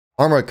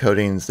armor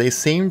coatings, they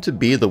seem to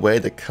be the way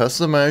to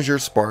customize your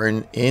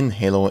Spartan in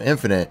Halo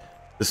Infinite.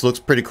 This looks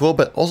pretty cool,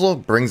 but also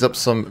brings up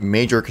some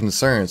major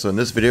concerns. So in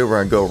this video,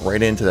 we're going to go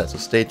right into that. So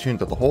stay tuned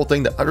to the whole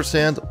thing to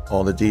understand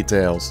all the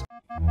details.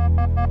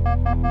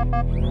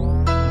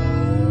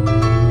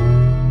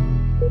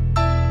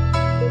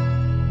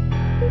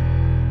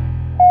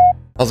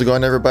 How's it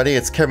going, everybody?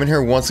 It's Kevin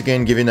here once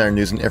again, giving our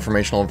news and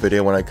informational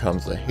video when it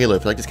comes to Halo.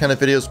 If you like these kind of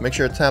videos, make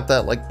sure to tap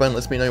that like button.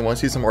 Lets me know you want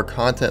to see some more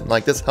content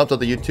like this. Helps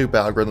out the YouTube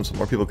algorithm so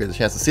more people get the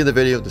chance to see the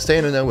video, to stay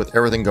in the know with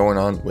everything going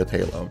on with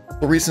Halo.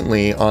 Well,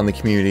 recently on the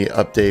community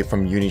update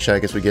from Unisha, I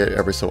guess we get it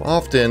every so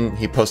often,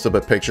 he posted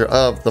up a picture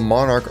of the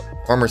Monarch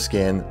armor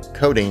skin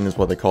coating, is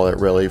what they call it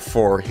really,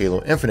 for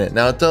Halo Infinite.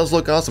 Now it does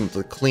look awesome. It's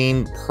a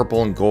clean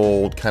purple and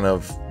gold kind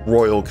of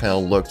royal kind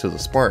of look to the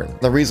Spartan.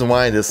 The reason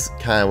why this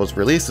kind of was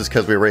released is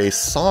because we already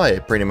saw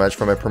it pretty much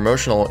from a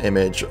promotional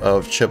image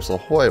of Chips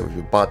Ahoy.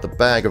 We bought the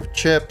bag of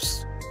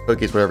chips,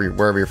 cookies, wherever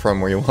you're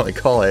from, where you want to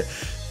call it,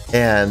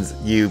 and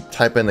you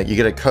type in that, you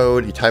get a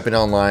code, you type it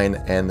online,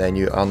 and then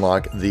you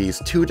unlock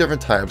these two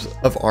different types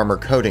of armor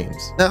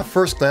coatings. Now at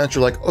first glance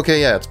you're like, okay,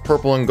 yeah, it's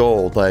purple and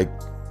gold, like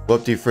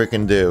what do you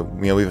freaking do?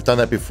 You know, we've done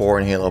that before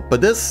in Halo,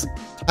 but this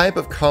type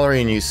of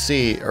coloring you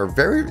see are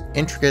very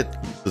intricate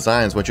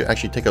designs once you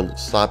actually take a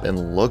stop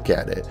and look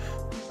at it.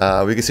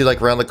 We can see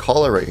like around the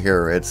collar right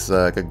here, it's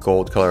like a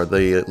gold color.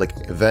 The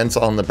like vents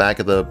on the back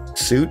of the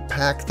suit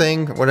pack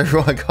thing, whatever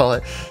you want to call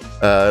it,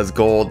 is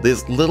gold.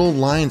 These little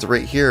lines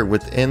right here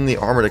within the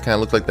armor that kind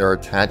of look like they're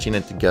attaching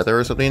it together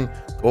or something,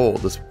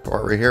 gold. This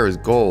part right here is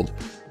gold.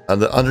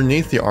 The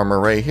underneath the armor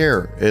right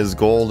here is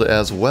gold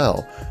as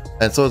well.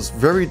 And so it's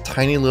very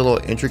tiny little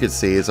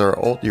intricacies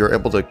you're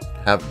able to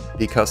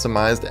be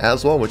customized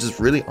as well, which is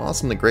really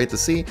awesome and great to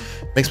see.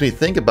 Makes me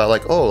think about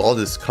like, oh, all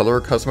this color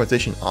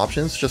customization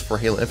options just for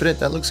Halo Infinite,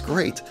 that looks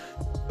great.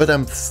 But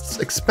I'm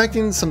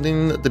expecting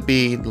something to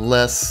be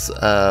less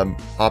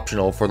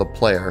optional for the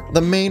player.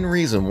 The main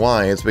reason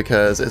why is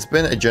because it's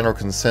been a general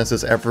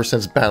consensus ever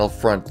since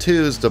Battlefront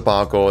 2's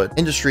debacle.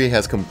 Industry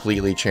has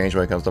completely changed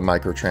when it comes to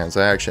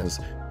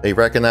microtransactions. They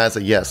recognize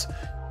that yes,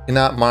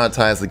 cannot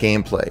monetize the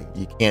gameplay.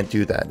 You can't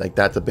do that. Like,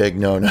 that's a big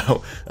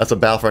no-no. That's what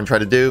Battlefront tried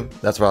to do.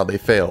 That's why they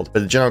failed.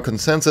 But the general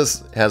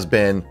consensus has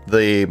been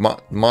the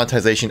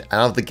monetization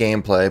out of the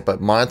gameplay, but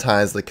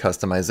monetize the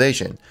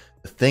customization.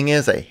 The thing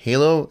is that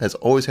Halo has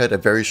always had a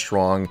very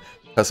strong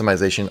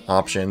customization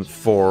option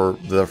for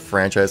the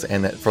franchise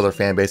and for their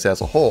fan base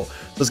as a whole. So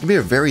it's gonna be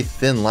a very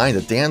thin line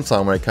to dance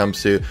on when it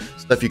comes to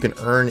stuff you can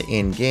earn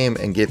in game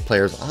and give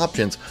players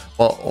options,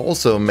 while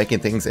also making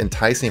things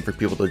enticing for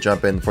people to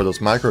jump in for those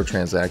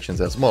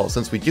microtransactions as well.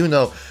 Since we do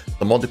know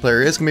the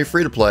multiplayer is gonna be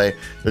free to play,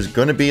 there's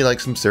gonna be like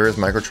some serious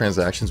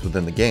microtransactions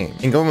within the game.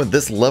 And going with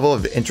this level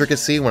of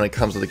intricacy when it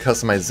comes to the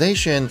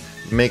customization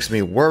makes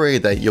me worry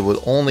that you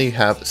will only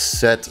have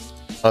set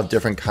of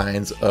different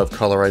kinds of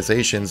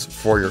colorizations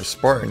for your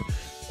Spartan.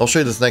 I'll show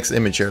you this next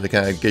image here to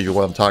kind of give you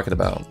what I'm talking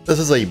about. This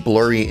is a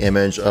blurry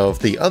image of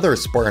the other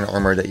Spartan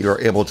armor that you are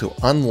able to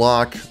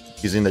unlock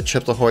using the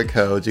Chips Ahoy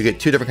codes. You get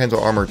two different kinds of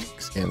armor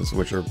skins,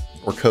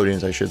 or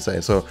coatings I should say,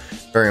 so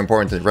very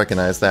important to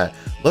recognize that.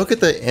 Look at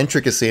the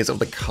intricacies of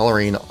the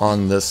coloring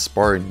on this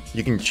Spartan.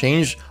 You can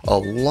change a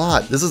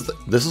lot. This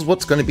is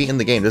what's going to be in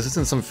the game. This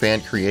isn't some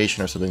fan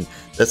creation or something.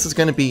 This is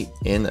going to be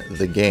in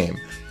the game.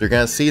 You're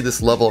going to see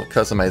this level of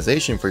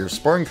customization for your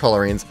Spartan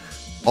colorings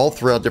all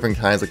throughout different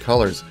kinds of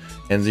colors.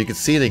 And you can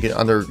see that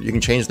you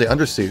can change the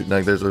undersuit.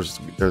 Like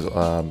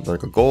there's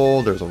like a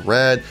gold, there's a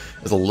red,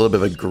 there's a little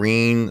bit of a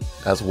green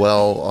as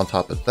well on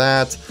top of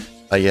that.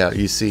 Yeah,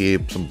 you see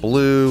some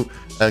blue,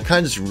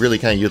 kind of just really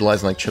kind of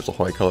utilizing like Chips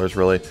Ahoy colors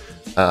really.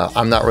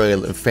 I'm not really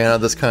a fan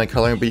of this kind of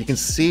coloring, but you can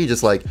see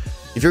just like,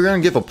 if you're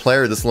going to give a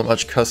player this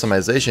much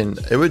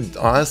customization, it would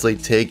honestly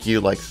take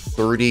you like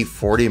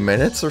 30-40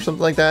 minutes or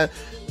something like that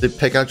to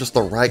pick out just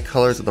the right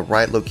colors at the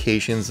right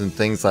locations and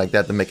things like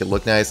that to make it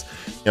look nice.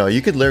 You know,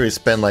 you could literally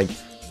spend like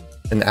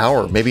an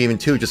hour, maybe even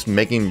two, just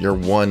making your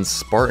one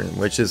Spartan,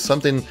 which is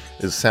something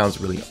that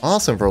sounds really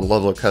awesome for a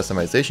level of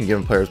customization,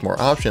 giving players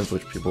more options,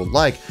 which people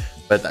like.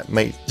 But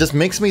that just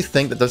makes me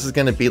think that this is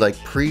going to be like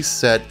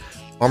preset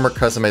armor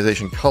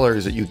customization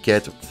colors that you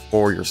get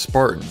for your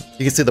Spartan.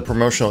 You can see the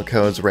promotional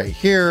codes right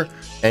here,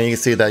 and you can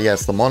see that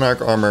yes, the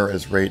Monarch armor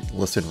is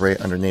listed right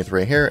underneath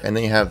right here, and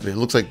then you have, it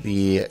looks like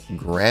the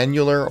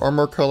granular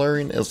armor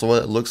coloring is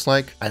what it looks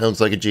like. It looks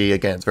like a G.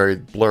 Again, it's very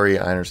blurry,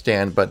 I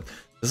understand, but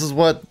this is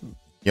what,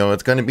 you know,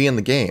 it's going to be in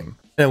the game.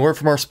 And a word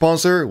from our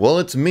sponsor, well,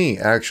 it's me,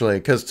 actually,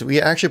 because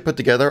we actually put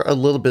together a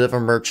little bit of a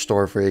merch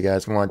store for you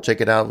guys. If you want to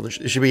check it out,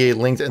 it should be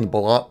linked in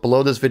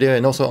below this video,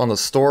 and also on the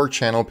store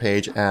channel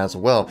page as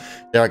well.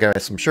 There I got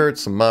some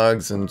shirts, some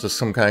mugs, and just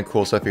some kind of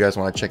cool stuff you guys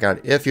want to check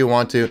out if you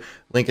want to.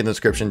 Link in the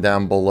description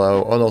down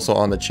below, and also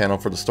on the channel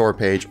for the store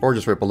page, or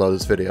just right below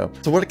this video.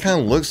 So what it kind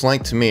of looks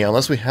like to me,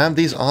 unless we have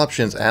these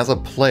options as a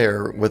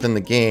player within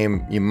the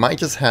game, you might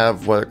just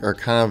have what are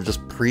kind of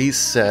just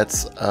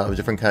presets of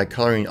different kind of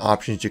coloring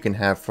options you can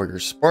have for your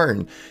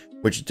Spartan,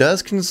 which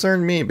does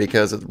concern me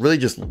because it really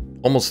just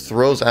almost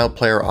throws out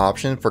player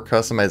option for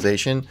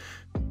customization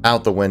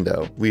out the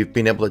window. We've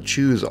been able to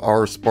choose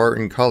our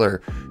Spartan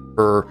color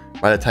for,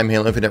 by the time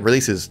Halo Infinite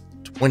releases,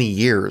 20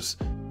 years.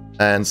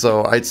 And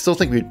so I still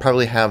think we'd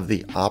probably have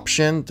the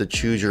option to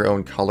choose your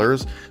own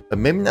colors, but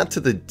maybe not to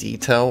the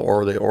detail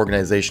or the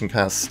organization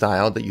kind of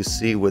style that you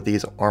see with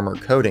these armor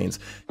coatings.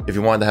 If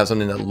you wanted to have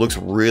something that looks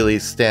really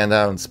stand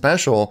out and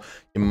special,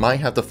 you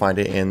might have to find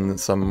it in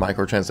some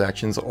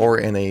microtransactions or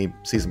in a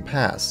season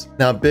pass.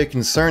 Now, a big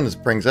concern this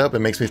brings up, it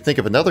makes me think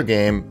of another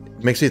game.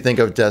 It makes me think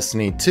of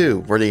Destiny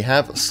 2, where they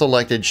have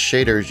selected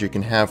shaders you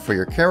can have for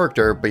your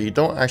character, but you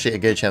don't actually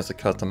get a chance to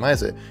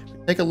customize it.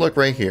 Take a look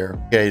right here.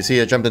 Okay, you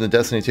see I jumped into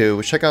Destiny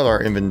 2. Check out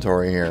our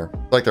inventory here.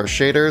 Select our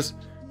shaders.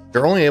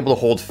 You're only able to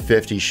hold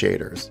 50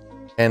 shaders.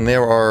 And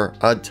there are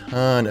a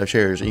ton of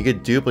shaders. You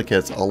get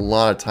duplicates a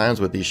lot of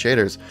times with these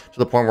shaders, to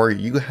the point where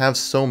you have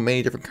so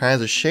many different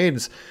kinds of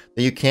shades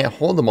that you can't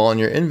hold them all in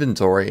your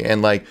inventory.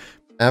 And like,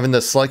 having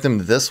to select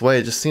them this way,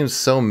 it just seems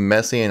so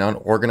messy and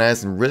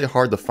unorganized and really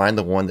hard to find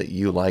the one that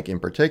you like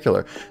in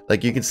particular.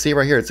 Like you can see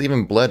right here, it's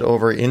even bled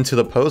over into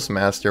the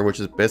Postmaster,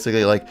 which is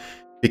basically like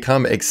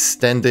become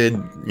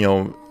extended,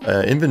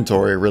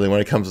 inventory really when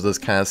it comes to this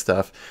kind of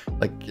stuff.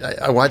 Like,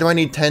 why do I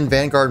need 10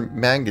 Vanguard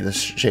Magnus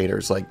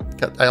shaders? Like,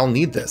 I don't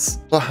need this.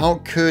 So how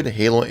could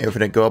Halo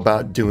Infinite go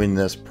about doing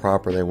this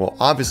properly? Well,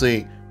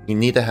 obviously, you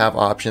need to have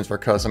options for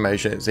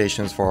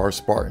customizations for our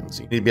Spartans.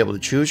 You need to be able to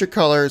choose your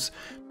colors,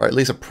 or at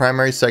least a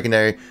primary,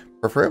 secondary,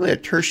 preferably a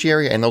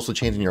tertiary, and also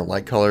changing your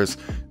light colors.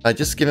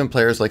 Just giving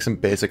players like some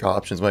basic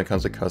options when it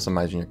comes to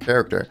customizing your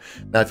character.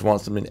 Now, if you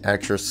want something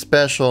extra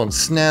special and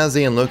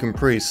snazzy and looking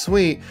pretty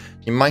sweet,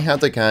 you might have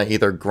to kind of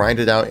either grind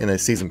it out in a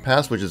season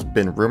pass, which has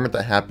been rumored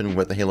to happen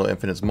with the Halo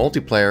Infinite's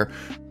multiplayer,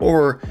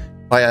 or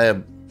buy a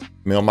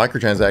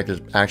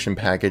microtransaction action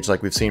package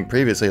like we've seen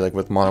previously, like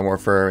with Modern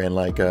Warfare and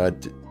like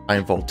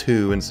Titanfall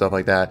 2 and stuff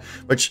like that,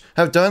 which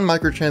have done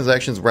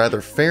microtransactions rather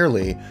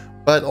fairly,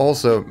 but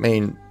also,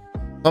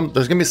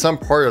 there's going to be some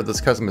part of this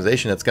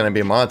customization that's going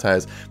to be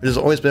monetized, which has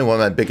always been one of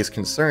my biggest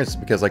concerns,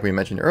 because like we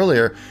mentioned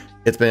earlier,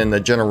 it's been the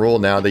general rule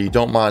now that you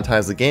don't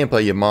monetize the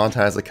gameplay, you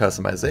monetize the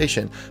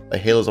customization. But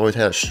Halo's always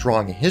had a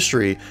strong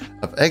history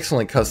of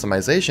excellent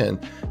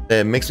customization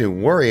that makes me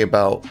worry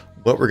about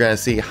what we're going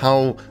to see.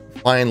 How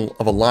fine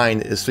of a line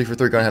is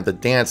 343 going to have to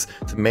dance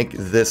to make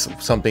this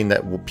something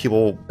that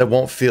people that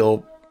won't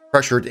feel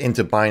pressured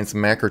into buying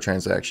some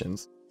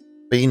microtransactions?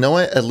 But you know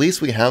what? At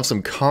least we have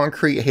some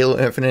concrete Halo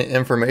Infinite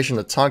information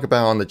to talk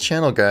about on the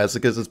channel, guys,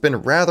 because it's been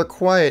rather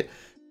quiet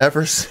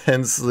ever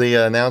since the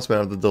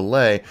announcement of the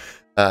delay.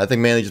 I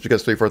think mainly just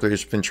because 343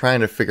 has been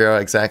trying to figure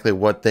out exactly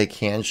what they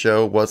can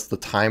show, what's the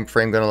time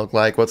frame going to look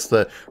like, what's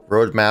the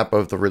roadmap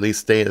of the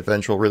release date,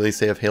 eventual release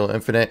date of Halo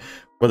Infinite,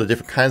 what are the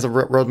different kinds of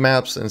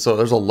roadmaps. And so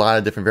there's a lot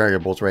of different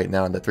variables right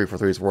now that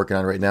 343 is working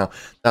on right now.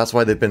 That's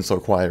why they've been so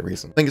quiet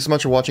recently. Thank you so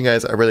much for watching,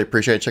 guys. I really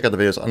appreciate it. Check out the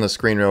videos on the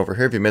screen right over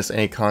here. If you missed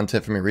any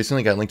content from me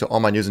recently, got a link to all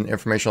my news and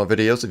informational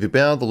videos. If you've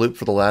been out of the loop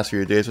for the last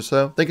few days or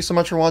so, thank you so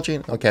much for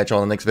watching. I'll catch you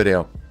on the next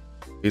video.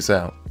 Peace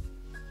out.